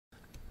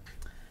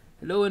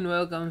Hello and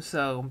welcome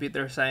sa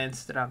computer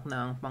science track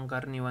ng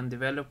pangkaraniwan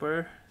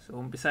developer. So,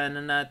 umpisahan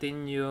na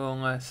natin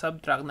yung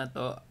subtrack na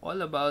to,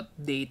 all about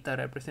data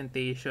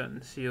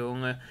representations.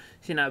 Yung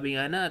sinabi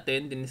nga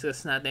natin,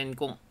 diniscuss natin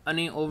kung ano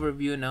yung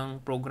overview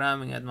ng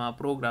programming at mga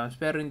programs,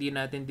 pero hindi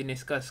natin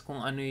diniscuss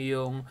kung ano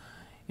yung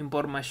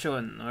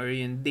impormasyon or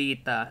yung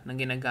data na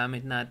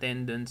ginagamit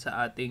natin dun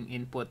sa ating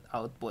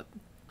input-output.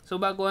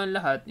 So, bago ang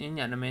lahat, yun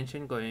nga,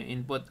 na-mention ko yung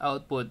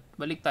input-output.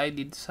 Balik tayo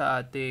dito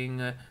sa ating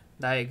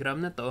diagram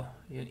na to,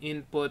 yung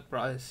input,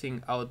 processing,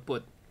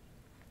 output.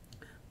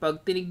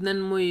 Pag tinignan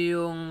mo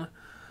yung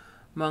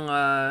mga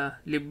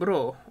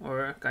libro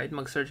or kahit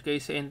mag-search kayo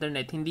sa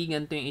internet, hindi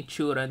ganito yung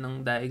itsura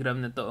ng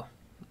diagram na to.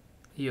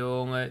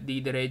 Yung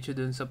didiretso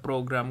dun sa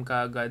program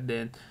kaagad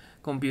then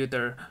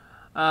computer.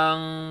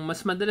 Ang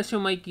mas madalas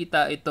yung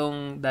makikita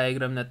itong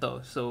diagram na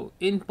to. So,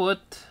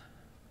 input,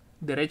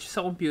 diretso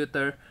sa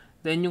computer,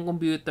 then yung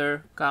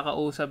computer,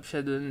 kakausap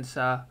siya dun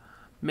sa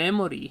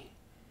memory,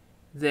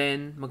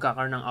 then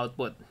magkakaroon ng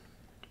output.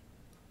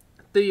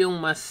 Ito yung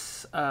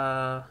mas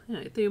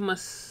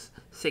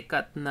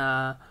sikat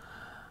na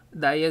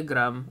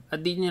diagram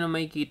at di nyo na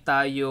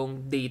makikita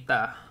yung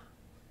data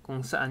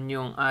kung saan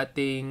yung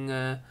ating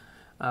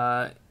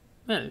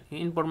yung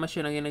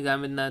informasyon na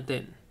ginagamit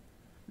natin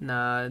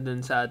na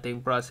dun sa ating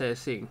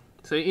processing.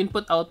 So, yung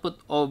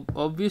input-output,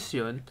 obvious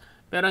yun.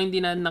 Pero hindi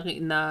na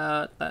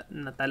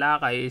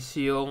natalakay is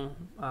yung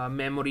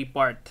memory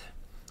part.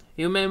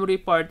 Yung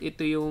memory part,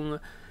 ito yung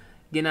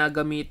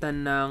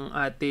ginagamitan ng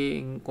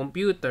ating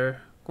computer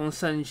kung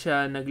saan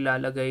siya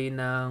naglalagay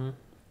ng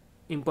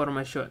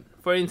impormasyon.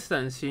 For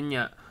instance, yun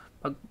nga,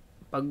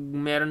 pag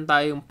meron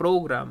tayong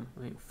program,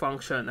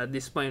 function, at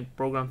this point,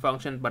 program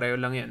function, pareho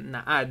lang yan,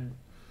 na add.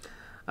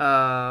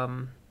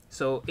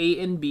 So, A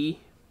and B,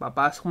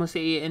 papasok mo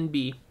sa A and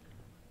B,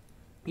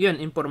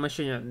 yun,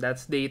 impormasyon yun,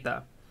 that's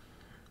data.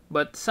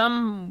 But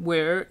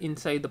somewhere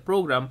inside the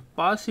program,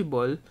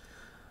 possible,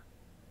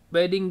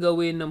 pwedeng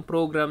gawin ng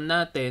program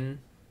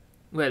natin,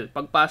 well,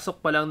 pagpasok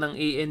pa lang ng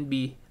A and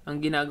B,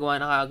 ang ginagawa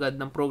na kaagad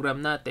ng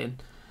program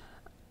natin,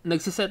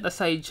 nagsiset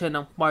aside siya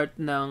ng part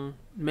ng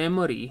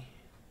memory,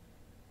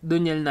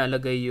 dun niya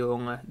nalagay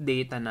yung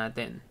data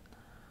natin.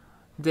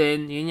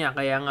 Then, yun nga,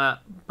 kaya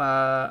nga,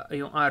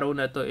 yung arrow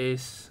na to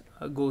is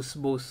goes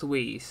both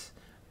ways.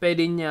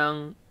 Pwede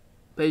siyang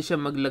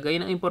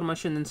maglagay ng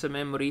impormasyon dun sa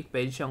memory,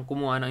 pwede siyang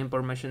kumuha ng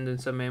impormasyon dun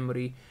sa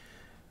memory,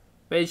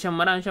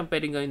 marami siyang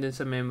pwedeng gawin dun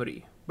sa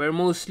memory. But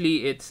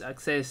mostly, it's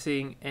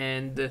accessing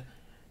and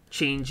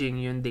changing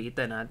yung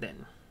data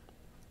natin.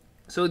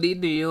 So,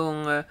 dito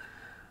yung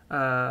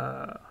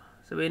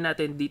sabihin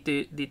natin,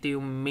 dito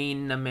yung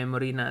main na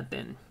memory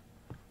natin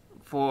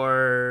for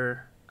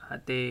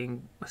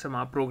ating sa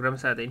mga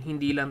programs natin.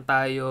 Hindi lang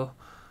tayo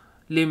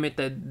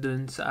limited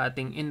dun sa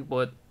ating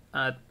input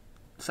at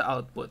sa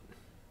output.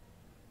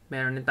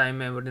 Meron din tayong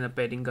memory na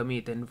pwedeng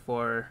gamitin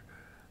for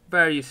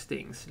various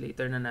things.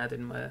 Later na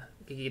natin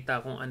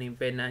makikita kung ano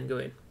yung pwede na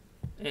gawin.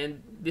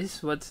 And this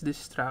is what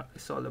this track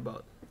is all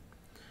about.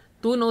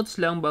 2 notes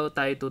lang bago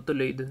tayo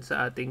tutuloy dun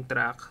sa ating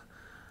track.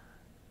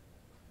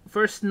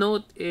 First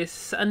note is,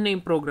 saan na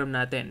yung program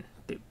natin?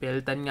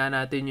 Pilitan nga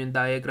natin yung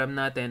diagram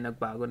natin,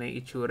 nagbago na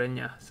yung itsura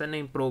niya. Saan na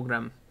yung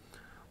program?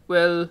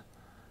 Well,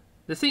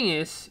 the thing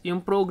is,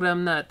 yung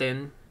program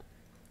natin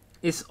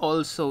is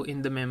also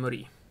in the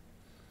memory.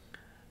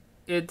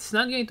 It's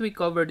not going to be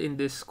covered in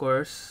this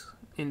course,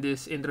 in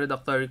this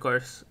introductory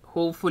course.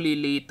 Hopefully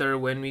later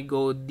when we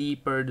go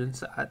deeper dun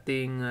sa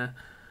ating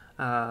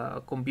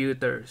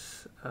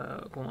computers,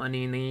 kung ano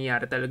yung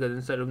nangyayari talaga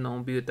dun sa loob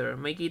ng computer,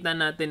 makikita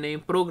natin na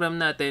yung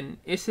program natin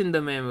is in the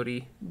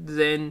memory.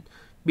 Then,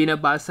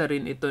 binabasa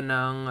rin ito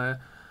ng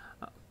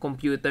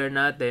computer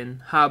natin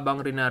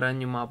habang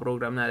rinaran yung mga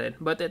program natin.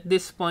 But at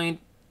this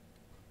point,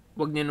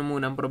 wag nyo na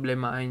munang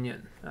problemahin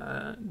yun.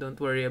 Don't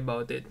worry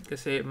about it.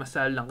 Kasi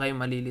masal lang kayo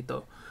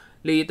malilito.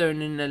 Later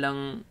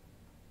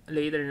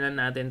na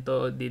natin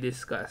to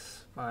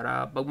di-discuss.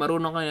 Para pag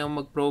marunong kayo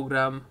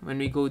mag-program, when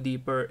we go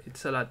deeper,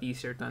 it's a lot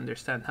easier to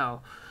understand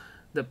how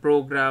the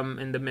program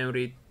and the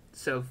memory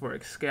itself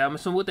works. Kaya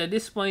mas mabuti at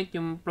this point,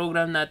 yung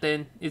program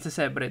natin is a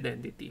separate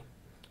entity.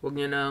 Huwag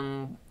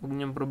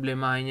nyo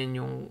problemahin yan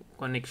yung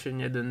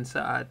connection niya dun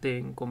sa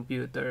ating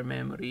computer,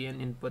 memory, and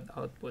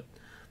input-output.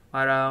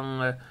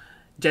 Parang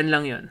dyan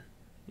lang yun.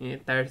 Yung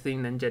entire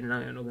thing nandyan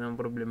lang yun. Huwag nang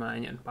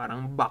problemahin yan.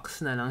 Parang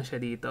box na lang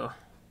siya dito.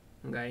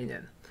 Gaya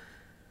yan.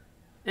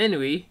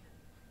 Anyway,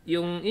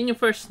 yung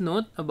first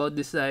note about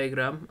this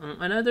diagram,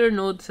 another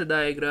note sa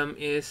diagram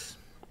is,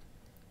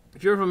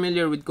 if you're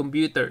familiar with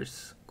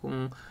computers,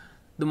 kung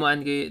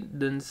dumaan kayo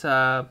dun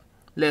sa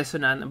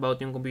lesson natin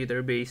about yung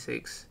computer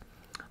basics,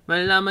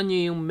 malalaman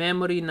nyo yung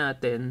memory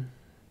natin,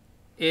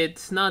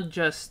 it's not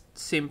just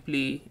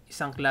simply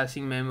isang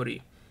klaseng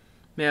memory.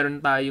 Meron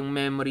tayong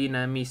memory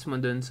na mismo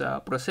dun sa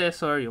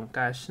processor, yung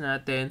cache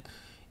natin,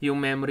 yung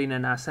memory na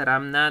nasa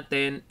RAM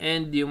natin,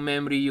 and yung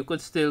memory you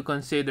could still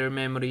consider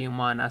memory yung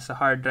mga nasa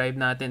hard drive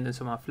natin, dun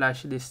sa mga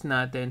flash disk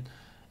natin,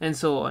 and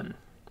so on.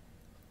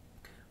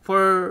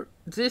 For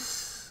this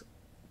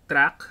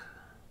track,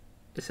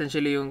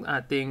 essentially yung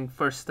ating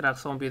first track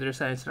sa computer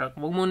science track,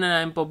 huwag muna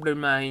natin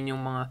problemahin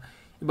yung mga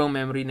ibang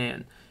memory na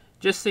yan.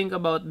 Just think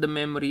about the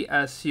memory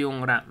as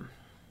yung RAM.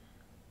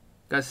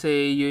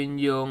 Kasi yun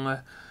yung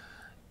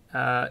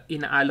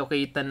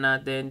ina-allocatean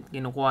natin,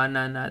 kinukuha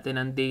na natin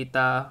ang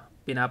data,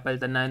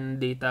 pinapalitan na ng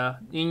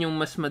data. Yun yung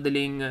mas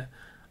madaling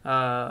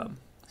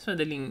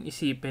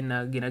isipin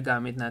na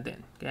ginagamit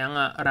natin. Kaya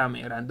nga RAM,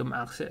 random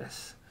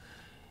access.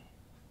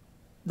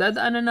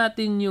 Dadaanan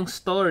natin yung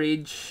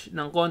storage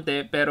ng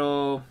konti,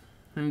 pero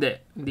hindi.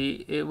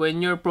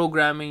 When you're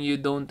programming, you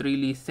don't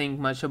really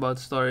think much about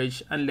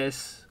storage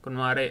unless,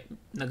 kunwari,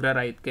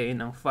 nagra-write kayo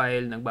ng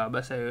file,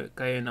 nagbabasa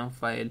kayo ng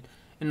file,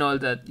 and all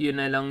that.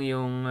 Yun na lang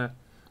yung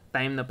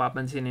time na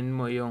papansinin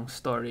mo yung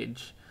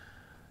storage.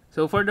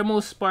 So, for the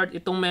most part,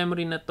 itong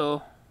memory na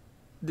to,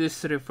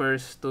 this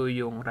refers to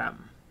yung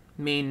RAM.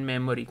 Main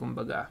memory,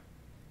 kumbaga.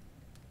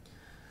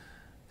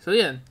 So,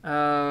 yan.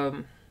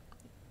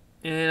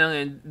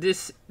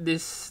 This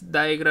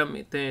diagram,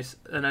 it is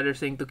another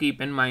thing to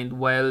keep in mind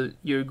while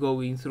you're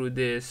going through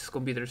this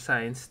computer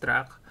science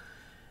track.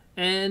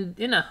 And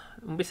yun na,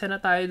 umpisa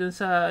na tayo dun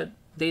sa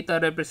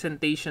data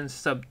representation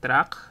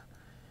subtract.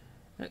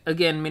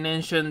 Again,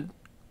 minention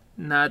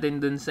natin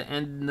dun sa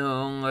end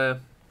ng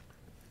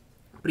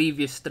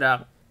previous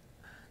track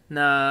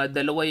na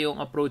dalawa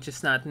yung approaches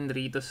natin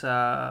rito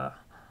sa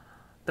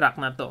track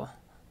na to.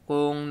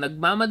 Kung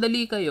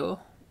nagmamadali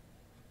kayo,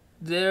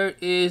 there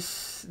is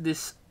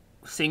this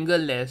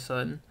single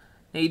lesson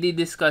na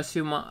i-discuss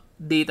yung mga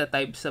data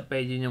types na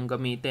pwede nyong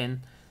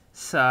gamitin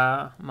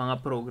sa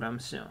mga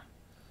programs nyo.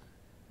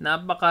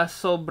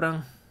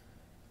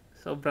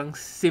 Sobrang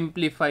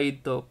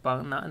simplified to,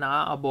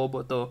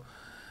 nakakabobo to.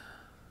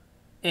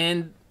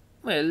 And,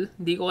 well,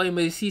 di ko kayo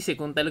masisisi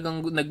kung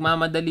talagang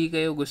nagmamadali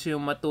kayo, gusto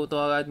nyo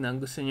matuto agad na,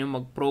 gusto nyo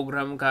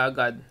mag-program ka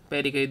agad,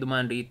 pwede kayo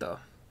dumaan rito.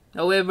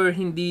 However,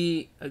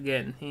 hindi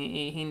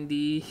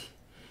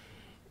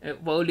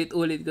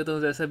paulit-ulit ko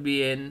itong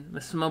sasabihin,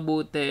 mas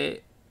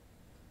mabuti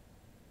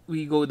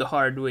we go the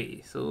hard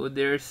way. So,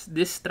 there's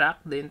this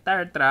track, the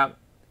entire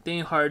track, ito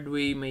yung hard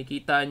way, may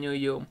kita nyo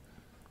yung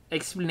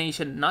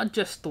explanation, not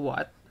just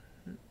what,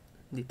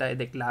 hindi tayo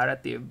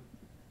declarative,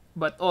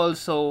 but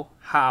also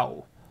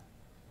how.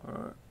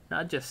 Or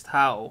not just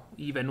how,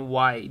 even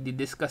why.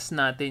 Didiscuss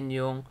natin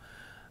yung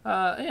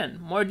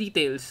more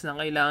details na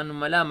kailangan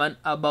malaman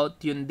about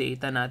yung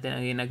data natin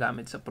ang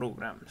ginagamit sa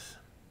programs.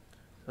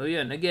 So,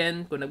 yun.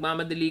 Again, kung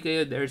nagmamadali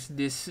kayo, there's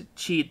this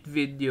cheat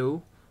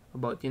video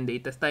about yung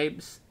data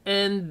types.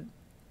 And,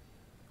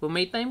 kung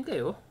may time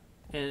kayo,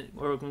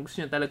 or kung gusto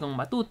nyo talagang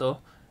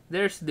matuto,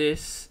 there's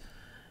this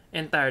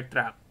entire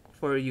track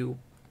for you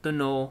to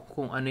know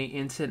kung ano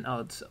yung ins and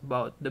outs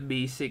about the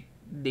basic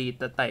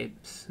data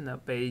types na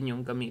pwede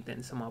nyong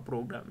gamitin sa mga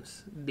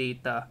programs.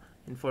 Data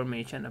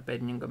information na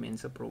pwede nyong gamitin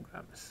sa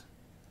programs.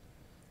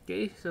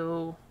 Okay,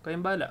 so,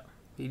 kayong bala.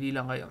 Pili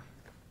lang kayo.